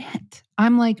shit.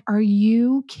 I'm like, are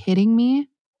you kidding me?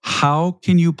 How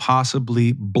can you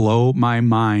possibly blow my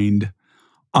mind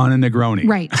on a Negroni?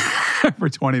 Right. For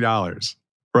 $20,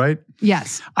 right?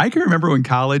 Yes. I can remember in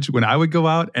college when I would go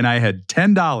out and I had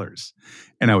 $10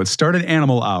 and I would start an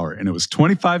animal hour and it was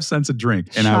 25 cents a drink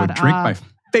and I would drink my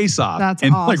face off. That's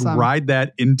and awesome. like ride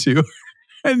that into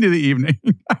the evening.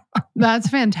 That's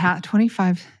fantastic.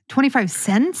 25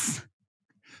 cents?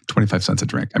 25 25 cents a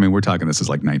drink. I mean, we're talking this is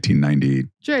like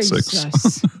 1996.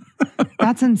 Jesus.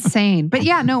 That's insane. But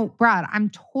yeah, no, Brad, I'm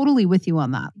totally with you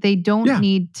on that. They don't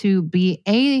need to be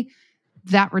A,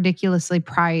 that ridiculously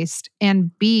priced, and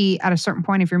B, at a certain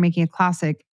point, if you're making a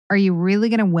classic, are you really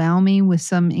going to wow me with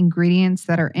some ingredients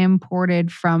that are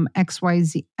imported from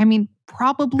XYZ? I mean,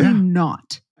 probably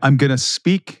not. I'm going to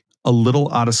speak a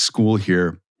little out of school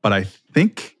here, but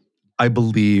I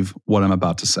believe what I'm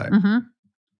about to say. Mm-hmm.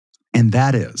 And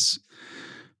that is,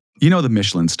 you know the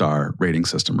Michelin star rating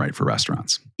system, right, for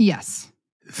restaurants? Yes.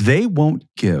 They won't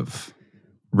give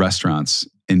restaurants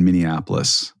in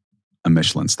Minneapolis a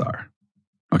Michelin star.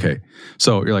 Okay.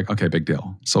 So you're like, okay, big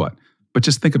deal. So what? But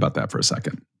just think about that for a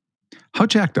second. How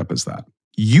jacked up is that?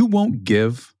 You won't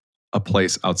give a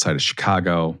place outside of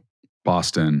Chicago,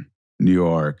 Boston, New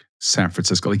York, San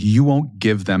Francisco, like you won't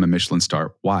give them a Michelin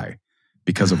star. Why?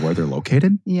 Because of where they're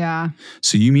located? Yeah.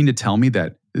 So you mean to tell me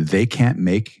that they can't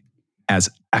make as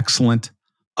excellent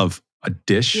of a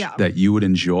dish that you would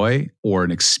enjoy or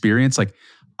an experience? Like,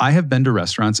 I have been to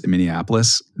restaurants in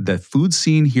Minneapolis. The food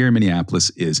scene here in Minneapolis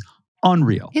is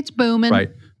unreal. It's booming.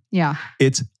 Right? Yeah.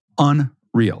 It's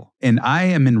unreal. And I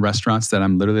am in restaurants that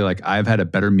I'm literally like, I've had a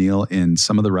better meal in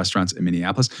some of the restaurants in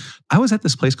Minneapolis. I was at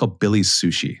this place called Billy's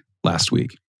Sushi last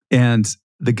week. And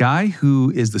the guy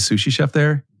who is the sushi chef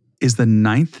there is the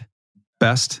 9th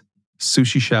best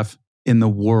sushi chef in the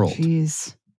world.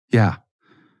 Jeez. Yeah.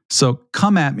 So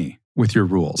come at me with your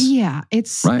rules. Yeah,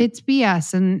 it's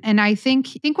BS. And I think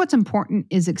what's important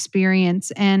is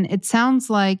experience. And it sounds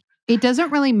like it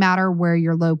doesn't really matter where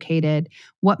you're located.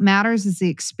 What matters is the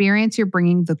experience you're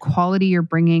bringing, the quality you're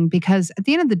bringing. Because at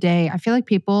the end of the day, I feel like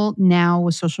people now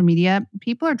with social media,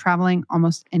 people are traveling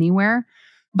almost anywhere.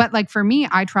 But like for me,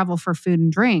 I travel for food and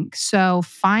drink. So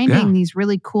finding these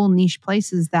really cool niche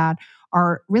places that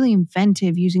are really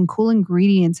inventive, using cool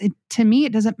ingredients. To me,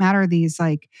 it doesn't matter these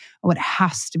like, oh, it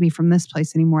has to be from this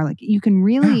place anymore. Like you can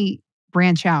really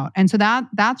branch out. And so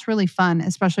that's really fun,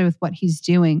 especially with what he's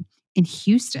doing in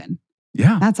Houston.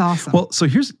 Yeah. That's awesome. Well, so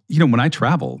here's, when I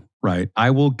travel, right,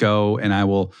 I will go and I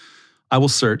will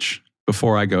search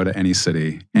before I go to any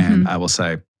city and I will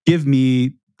say, give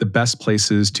me the best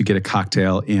places to get a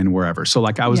cocktail in wherever. So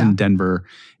like I was in Denver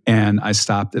and I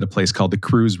stopped at a place called the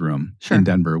Cruise Room in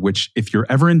Denver, which if you're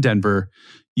ever in Denver,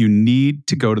 you need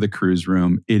to go to the Cruise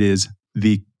Room. It is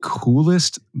the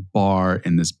coolest bar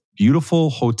in this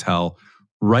beautiful hotel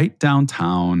right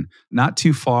downtown, not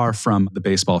too far from the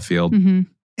baseball field.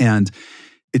 And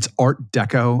it's Art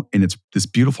Deco and it's this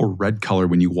beautiful red color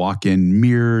when you walk in,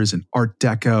 mirrors and Art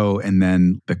Deco. And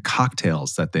then the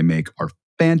cocktails that they make are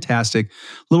fantastic.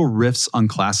 Little riffs on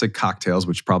classic cocktails,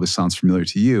 which probably sounds familiar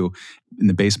to you. In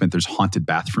the basement, there's haunted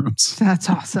bathrooms. That's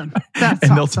awesome. And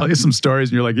they'll tell you some stories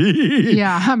and you're like,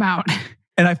 yeah, I'm out.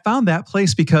 And I found that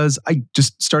place because I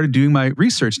just started doing my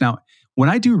research. Now, when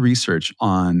I do research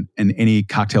on any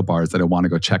cocktail bars that I want to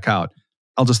go check out,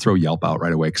 I'll just throw Yelp out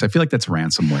right away because I feel like that's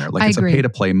ransomware. Like it's a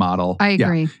pay-to-play model. I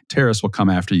agree. Terrorists will come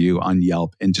after you on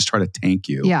Yelp and just try to tank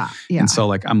you. Yeah. And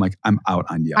so I'm out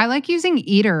on Yelp. I like using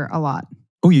Eater a lot.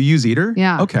 Oh, you use Eater?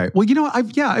 Yeah. Okay. Well,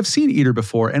 I've seen Eater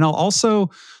before, and I'll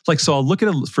also so I'll look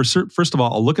at first of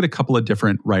all, I'll look at a couple of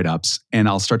different write-ups, and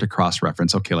I'll start to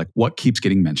cross-reference. Okay, like what keeps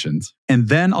getting mentioned, and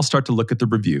then I'll start to look at the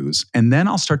reviews, and then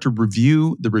I'll start to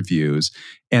review the reviews,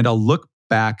 and I'll look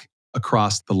back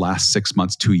across the last 6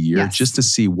 months to a year just to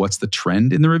see what's the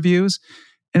trend in the reviews,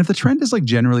 and if the trend is like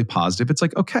generally positive, it's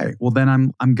like okay, well then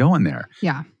I'm going there.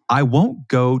 Yeah. I won't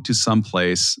go to some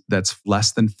place that's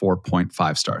less than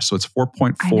 4.5 stars. So it's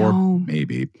 4.4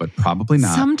 maybe, but probably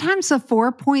not. Sometimes the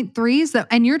 4.3s,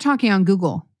 and you're talking on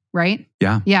Google, right?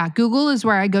 Yeah. Yeah, Google is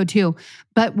where I go to.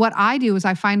 But what I do is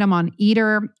I find them on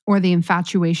Eater, or The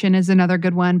Infatuation is another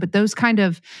good one. But those kind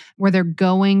of where they're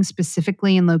going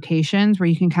specifically in locations where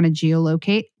you can kind of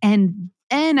geolocate. And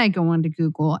then I go onto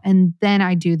Google and then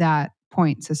I do that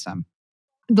point system.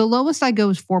 The lowest I go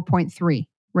is 4.3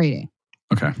 rating.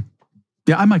 Okay.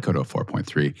 Yeah, I might go to a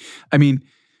 4.3. I mean,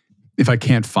 if I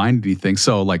can't find anything.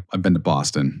 So like I've been to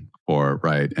Boston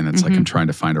right? And it's like I'm trying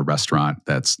to find a restaurant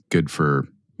that's good for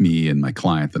me and my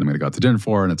client that I'm going to go out to dinner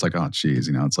for. And it's like, oh, geez,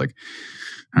 it's like,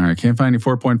 all right, can't find any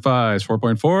 4.5s,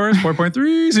 4.4s,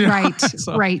 4.3s.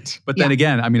 Right, right. But then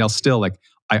again, I'll still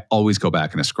I always go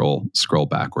back and I scroll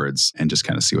backwards and just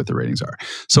kind of see what the ratings are.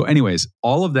 So anyways,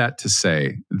 all of that to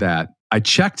say that I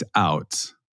checked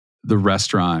out the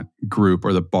restaurant group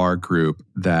or the bar group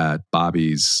that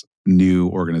Bobby's new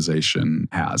organization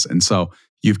has. And so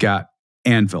you've got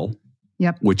Anvil,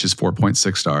 which is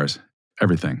 4.6 stars.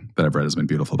 Everything that I've read has been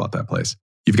beautiful about that place.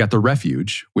 You've got the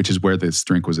Refuge, which is where this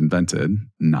drink was invented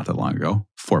not that long ago,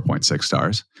 4.6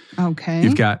 stars. Okay.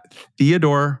 You've got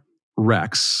Theodore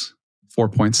Rex,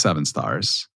 4.7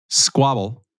 stars.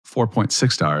 Squabble,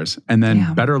 4.6 stars. And then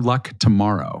Damn. Better Luck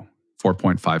Tomorrow,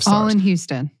 4.5 stars. All in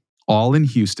Houston. All in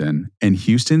Houston. And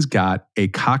Houston's got a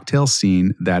cocktail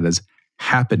scene that is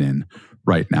happening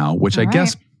right now, which I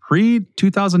guess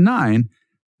pre-2009,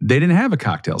 they didn't have a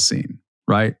cocktail scene,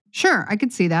 right? Sure, I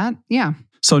could see that. Yeah.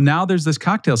 So now there's this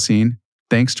cocktail scene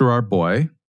thanks to our boy,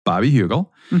 Bobby Hugel.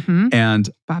 Mm-hmm. And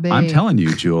Bobby. I'm telling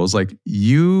you, Jules, like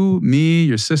you, me,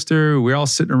 your sister, we're all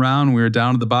sitting around. We were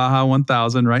down at the Baja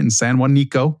 1000, right, in San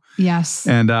Juanico. Yes.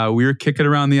 And we were kicking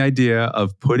around the idea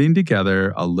of putting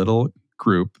together a little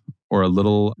group or a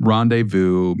little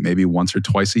rendezvous, maybe once or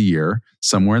twice a year,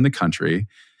 somewhere in the country.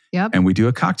 Yep. And we do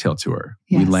a cocktail tour.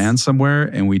 Yes. We land somewhere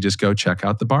and we just go check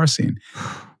out the bar scene.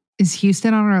 Is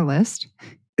Houston on our list?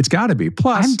 It's got to be.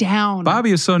 Plus, I'm down.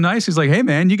 Bobby is so nice. He's like, hey,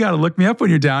 man, you got to look me up when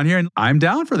you're down here. And I'm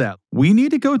down for that. We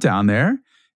need to go down there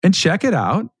and check it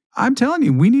out. I'm telling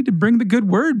you, we need to bring the good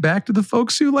word back to the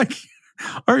folks who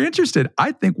are interested.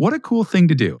 I think what a cool thing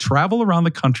to do. Travel around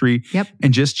the country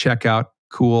and just check out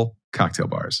cool cocktail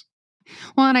bars.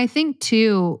 Well, and I think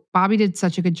too, Bobby did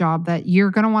such a good job that you're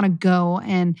going to want to go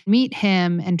and meet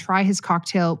him and try his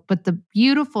cocktail. But the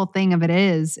beautiful thing of it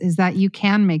is that you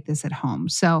can make this at home.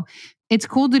 So it's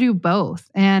cool to do both.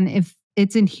 And if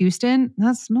it's in Houston,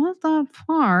 that's not that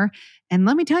far. And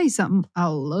let me tell you something. I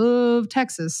love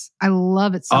Texas. I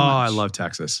love it so much. Oh, I love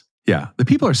Texas. Yeah. The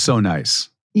people are so nice.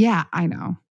 Yeah, I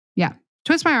know. Yeah.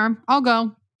 Twist my arm. I'll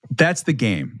go. That's the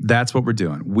game. That's what we're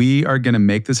doing. We are going to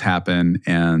make this happen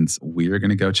and we are going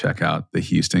to go check out the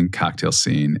Houston cocktail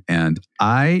scene. And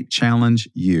I challenge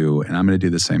you, and I'm going to do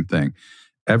the same thing.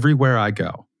 Everywhere I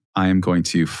go, I am going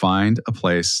to find a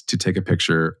place to take a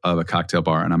picture of a cocktail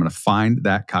bar and I'm going to find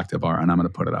that cocktail bar and I'm going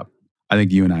to put it up. I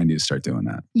think you and I need to start doing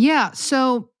that. Yeah.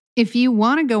 So if you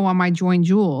want to go on my Join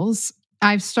Jules,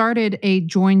 I've started a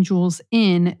Join Jules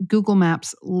in Google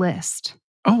Maps list.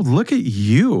 Oh, look at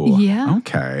you. Yeah.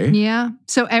 Okay. Yeah.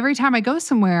 So every time I go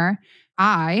somewhere,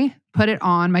 I put it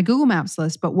on my Google Maps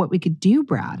list. But what we could do,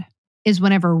 Brad, is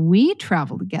whenever we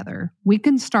travel together, we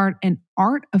can start an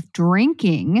art of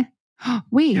drinking.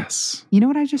 Wait, Yes. You know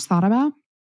what I just thought about?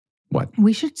 What?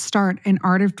 We should start an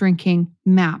art of drinking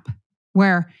map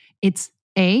where it's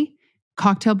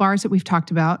cocktail bars that we've talked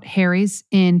about, Harry's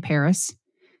in Paris.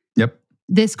 Yep.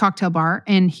 This cocktail bar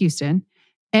in Houston.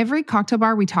 Every cocktail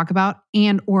bar we talk about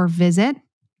and or visit,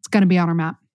 it's going to be on our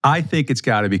map. I think it's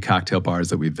got to be cocktail bars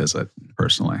that we visit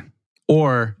personally.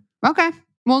 Or... Okay.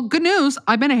 Well, good news.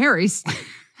 I've been at Harry's.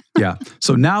 Yeah.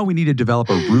 So now we need to develop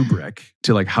a rubric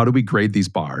to how do we grade these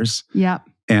bars? Yep.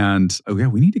 And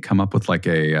we need to come up with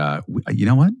you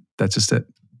know what? That's just it.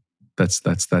 That's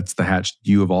the hatch.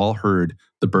 You have all heard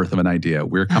the birth of an idea.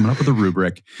 We're coming up with a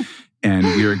rubric and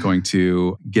we are going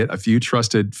to get a few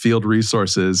trusted field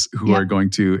resources who are going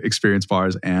to experience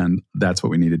bars. And that's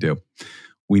what we need to do.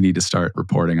 We need to start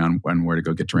reporting on where to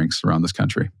go get drinks around this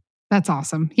country. That's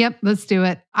awesome. Yep. Let's do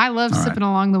it. I love sipping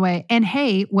along the way. And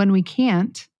hey, when we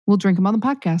can't, we'll drink them on the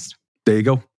podcast. There you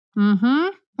go. Mm-hmm.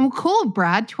 Well, cool,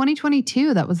 Brad.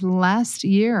 2022. That was last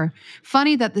year.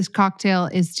 Funny that this cocktail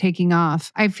is taking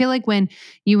off. I feel like when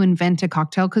you invent a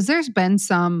cocktail, because there's been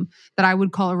some that I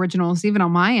would call originals, even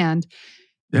on my end,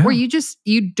 where you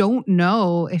don't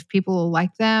know if people will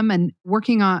like them. And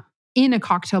working in a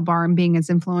cocktail bar and being as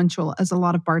influential as a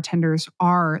lot of bartenders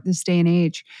are this day and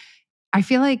age, I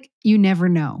feel like you never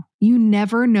know. You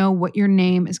never know what your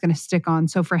name is going to stick on.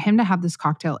 So for him to have this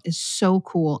cocktail is so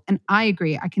cool. And I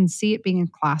agree. I can see it being a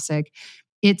classic.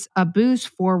 It's a booze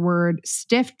forward,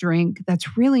 stiff drink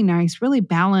that's really nice, really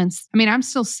balanced. I mean, I'm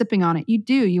still sipping on it.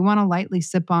 You want to lightly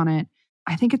sip on it.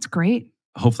 I think it's great.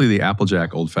 Hopefully the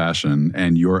Applejack Old Fashioned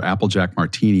and your Applejack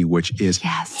Martini, which is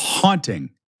haunting,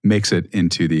 makes it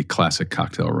into the classic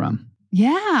cocktail run.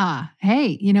 Yeah.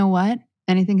 Hey, you know what?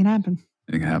 Anything can happen.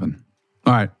 Anything can happen.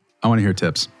 All right. I want to hear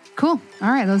tips. Cool. All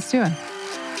right. Let's do it.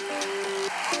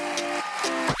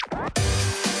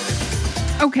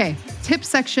 Okay. Tip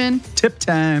section. Tip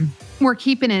time. We're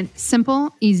keeping it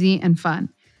simple, easy, and fun.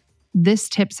 This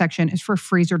tip section is for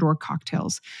freezer door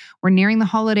cocktails. We're nearing the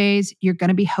holidays. You're going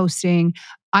to be hosting.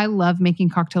 I love making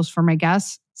cocktails for my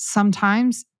guests.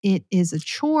 Sometimes it is a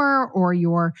chore or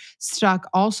you're stuck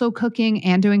also cooking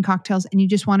and doing cocktails and you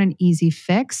just want an easy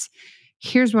fix.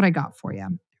 Here's what I got for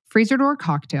you. Freezer door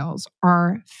cocktails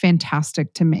are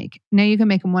fantastic to make. Now you can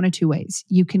make them one of two ways.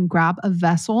 You can grab a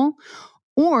vessel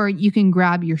or you can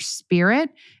grab your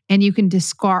spirit and you can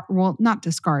not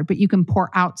discard, but you can pour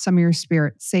out some of your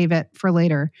spirit, save it for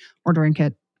later or drink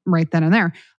it right then and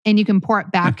there. And you can pour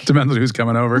it back. Depends on who's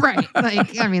coming over. Right.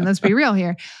 Like, I mean, let's be real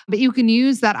here. But you can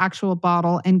use that actual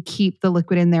bottle and keep the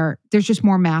liquid in there. There's just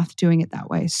more math doing it that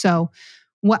way. So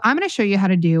what I'm going to show you how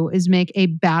to do is make a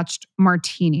batched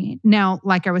martini. Now,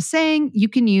 like I was saying, you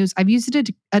can use, I've used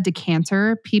a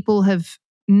decanter. People have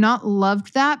not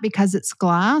loved that because it's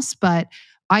glass, but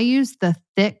I use the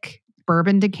thick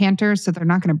bourbon decanter so they're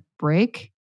not going to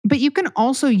break. But you can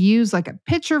also use like a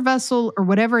pitcher vessel or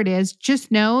whatever it is. Just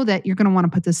know that you're going to want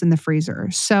to put this in the freezer.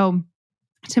 So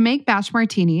to make batch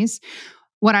martinis,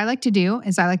 what I like to do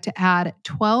is I like to add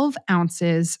 12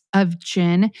 ounces of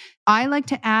gin. I like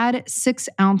to add 6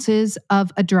 ounces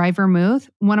of a dry vermouth.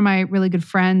 One of my really good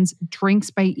friends,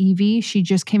 Drinks by Evie, she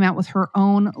just came out with her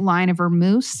own line of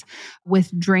vermouths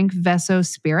with Drink Veso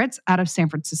Spirits out of San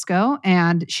Francisco.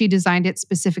 And she designed it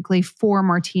specifically for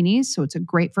martinis. So it's a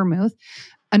great vermouth.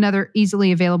 Another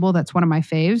easily available, that's one of my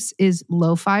faves, is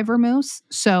Lo-Fi vermouths.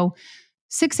 So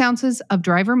 6 ounces of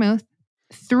dry vermouth,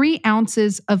 3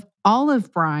 ounces of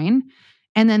olive brine,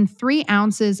 and then 3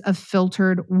 ounces of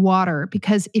filtered water.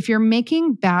 Because if you're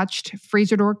making batched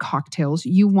freezer door cocktails,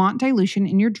 you want dilution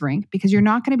in your drink because you're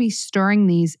not going to be stirring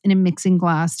these in a mixing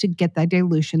glass to get that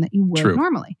dilution that you would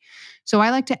normally. So I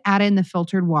like to add in the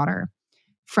filtered water.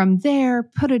 From there,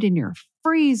 put it in your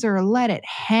freezer, let it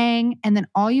hang, and then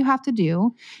all you have to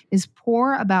do is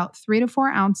pour about 3 to 4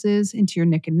 ounces into your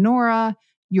Nick and Nora,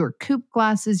 your coupe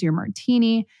glasses, your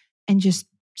martini, and just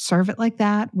serve it like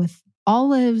that with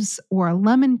olives or a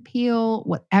lemon peel,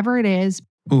 whatever it is.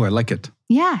 Ooh, I like it.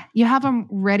 Yeah, you have them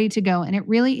ready to go. And it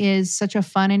really is such a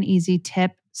fun and easy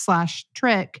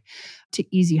tip/trick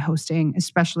to easy hosting,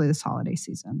 especially this holiday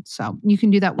season. So you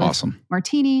can do that with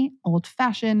martini, old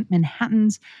fashioned,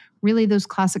 Manhattans, really those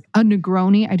classic, a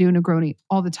Negroni. I do a Negroni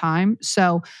all the time.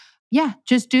 So yeah,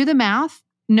 just do the math.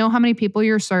 Know how many people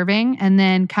you're serving. And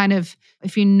then kind of,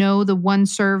 if you know the one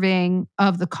serving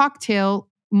of the cocktail,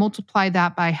 multiply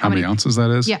that by how many ounces that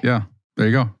is. Yeah. There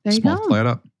you go. Just multiply it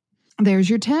up. There's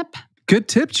your tip. Good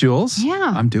tip, Jules.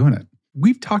 Yeah. I'm doing it.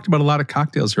 We've talked about a lot of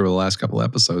cocktails here over the last couple of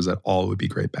episodes that all would be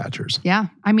great batchers. Yeah.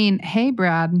 I mean, hey,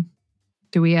 Brad,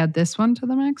 do we add this one to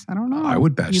the mix? I don't know. I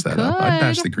would batch that up. I'd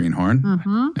batch the Greenhorn.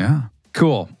 Mm-hmm. Yeah.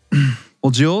 Cool.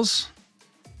 Well, Jules,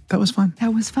 that was fun.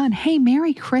 That was fun. Hey,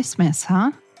 Merry Christmas,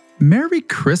 huh? Merry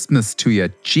Christmas to you.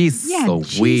 Jeez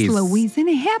Louise. Jeez Louise. And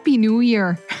a Happy New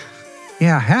Year.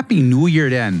 Yeah, Happy New Year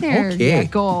then. There okay. you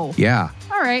go. Yeah.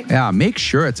 All right. Yeah, make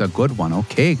sure it's a good one,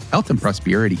 okay? Health and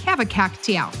prosperity. Have a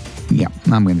cocktail. Yeah,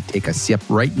 I'm going to take a sip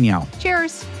right now.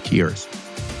 Cheers. Cheers.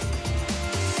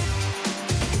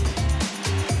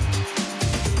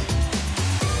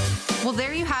 Well,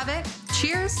 there you have it.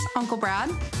 Cheers, Uncle Brad.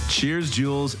 Cheers,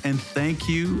 Jules. And thank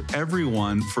you,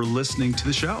 everyone, for listening to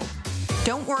the show.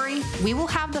 Don't worry, we will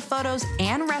have the photos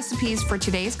and recipes for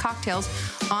today's cocktails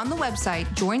on the website,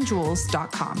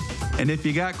 joinjules.com. And if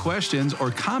you got questions or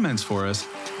comments for us,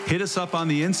 hit us up on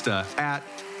the Insta at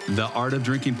The Art of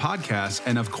Drinking Podcast.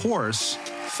 And of course,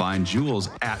 find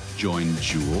Jules at Join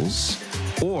Jules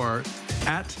or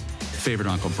at Favorite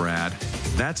Uncle Brad.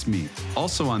 That's me,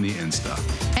 also on the Insta.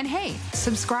 And hey,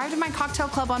 subscribe to my cocktail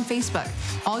club on Facebook.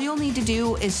 All you'll need to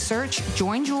do is search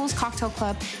Join Jules Cocktail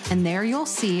Club, and there you'll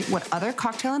see what other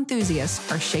cocktail enthusiasts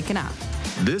are shaking up.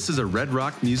 This is a Red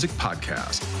Rock Music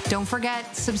Podcast. Don't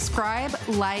forget, subscribe,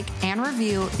 like, and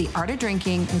review The Art of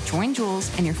Drinking with Join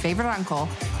Jules and your favorite uncle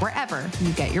wherever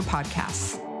you get your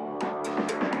podcasts.